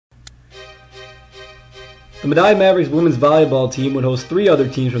The Medaille Mavericks women's volleyball team would host 3 other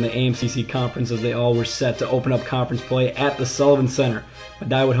teams from the AMCC conference as they all were set to open up conference play at the Sullivan Center.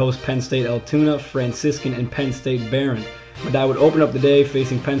 Medaille would host Penn State Altoona, Franciscan, and Penn State Barron. Medaille would open up the day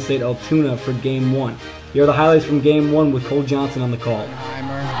facing Penn State Altoona for Game 1. Here are the highlights from Game 1 with Cole Johnson on the call.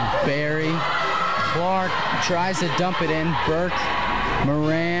 Barry, Clark tries to dump it in, Burke,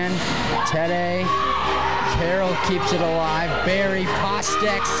 Moran, Tede, Carroll keeps it alive, Barry,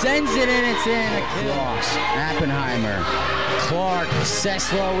 Postek sends it in, it's in, a kill. Appenheimer, Clark,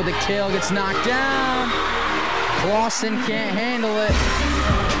 Seslow with a kill, gets knocked down, Clausen can't handle it,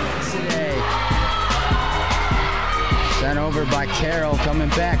 today. Sent over by Carroll, coming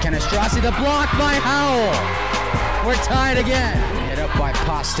back, Canestrossi, the block by Howell, we're tied again. Hit up by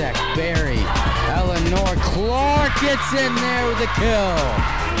Postek, Barry, Eleanor, Clark gets in there with a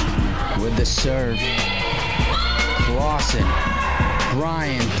kill. With the serve. Clausen,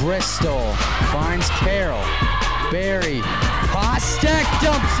 Bryan, Bristol, finds Carroll, Barry, Postek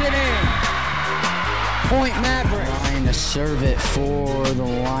dumps it in. Point Mavericks. Trying to serve it for the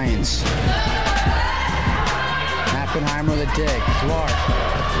Lions. Appenheimer with a dig, Clark,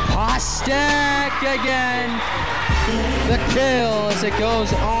 Postek again. The kill as it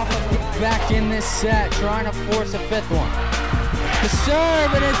goes off back in this set, trying to force a 5th one. The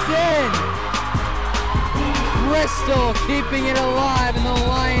serve and it's in. Bristol keeping it alive, and the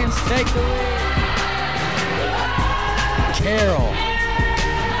Lions take the lead. Carroll,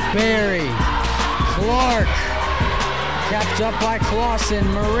 Barry, Clark, kept up by Clausen,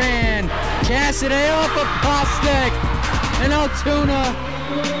 Moran, Cassidy off of Postek, and Altoona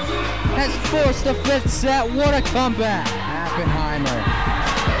has forced the 5th set. What a comeback. Appenheimer,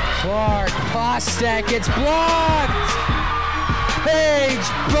 Clark, Postek, it's blocked. Page,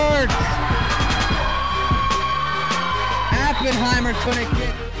 Burke. Appenheimer couldn't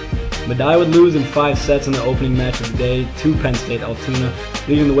get. Medaille would lose in 5 sets in the opening match of the day to Penn State Altoona.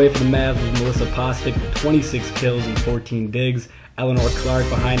 Leading the way for the Mavs was Melissa Postek with 26 kills and 14 digs. Eleanor Clark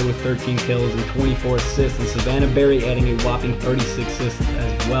behind her with 13 kills and 24 assists, and Savannah Berry adding a whopping 36 assists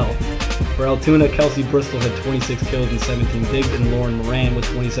as well. For Altoona, Kelsey Bristol had 26 kills and 17 digs, and Lauren Moran with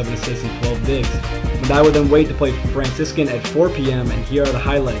 27 assists and 12 digs. Medaille would then wait to play Franciscan at 4 p.m., and here are the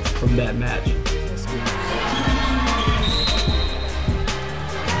highlights from that match.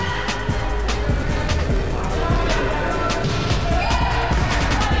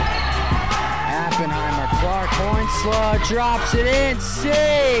 Pointslow drops it in,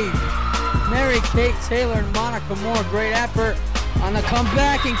 saved! Mary Kate Taylor and Monica Moore, great effort on the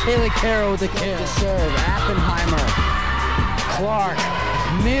comeback, and Kaylee Carroll with the kill. The serve, Appenheimer, Clark,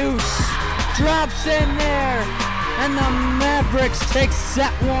 Muse, drops in there, and the Mavericks take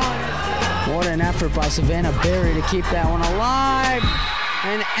set 1. What an effort by Savannah Berry to keep that one alive,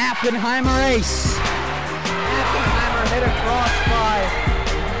 and Appenheimer ace. Appenheimer hit across by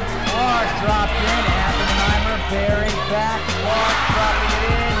Clark, dropped in, Appenheimer, Barry, back, Clark, dropping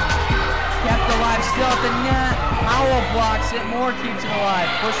it in, kept alive, still at the net, Howell blocks it, Moore keeps it alive,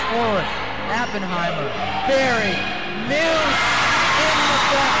 push forward, Appenheimer, Barry, Mills, in the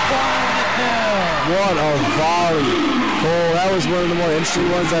back corner of the kill. What a volley. Cole, that was one of the more interesting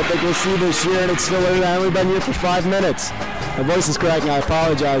ones I think we'll see this year, and it's still only been here for 5 minutes. My voice is cracking, I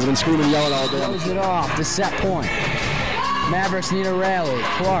apologize, I've been screaming and yelling all day. Close it off, the set point. Mavericks need a rally.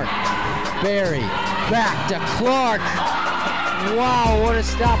 Clark, Barry, back to Clark. Wow, what a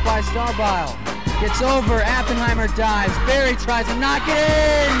stop by Starbile. Gets over, Appenheimer dives. Barry tries to knock it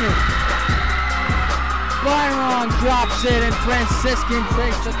in. Byron drops it, and Franciscan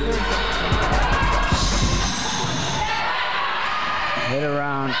takes the 3rd. Hit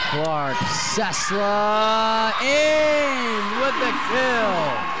around Clark. Sesla in with the kill.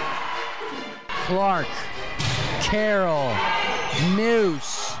 Clark. Carroll,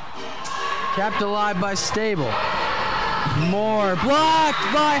 Muse, kept alive by Stable, Moore,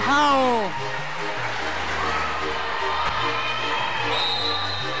 blocked by Howell.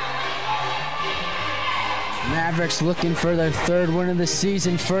 Mavericks looking for their 3rd win of the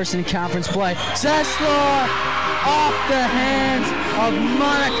season, first in conference play. Sesla off the hands of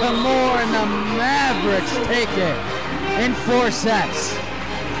Monica Moore, and the Mavericks take it in 4 sets.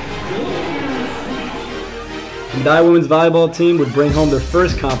 The Medaille women's volleyball team would bring home their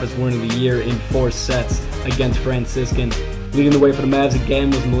first conference win of the year in 4 sets against Franciscan. Leading the way for the Mavs again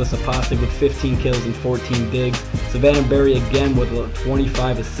was Melissa Postek with 15 kills and 14 digs. Savannah Berry again with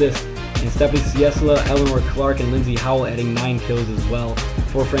 25 assists. And Stephanie Ciesla, Eleanor Clark, and Lindsay Howell adding 9 kills as well.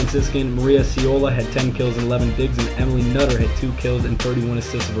 For Franciscan, Maria Ciola had 10 kills and 11 digs, and Emily Nutter had 2 kills and 31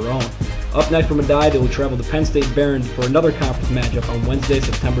 assists of her own. Up next for Medaille, they will travel to Penn State Barron for another conference matchup on Wednesday,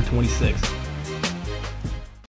 September 26th.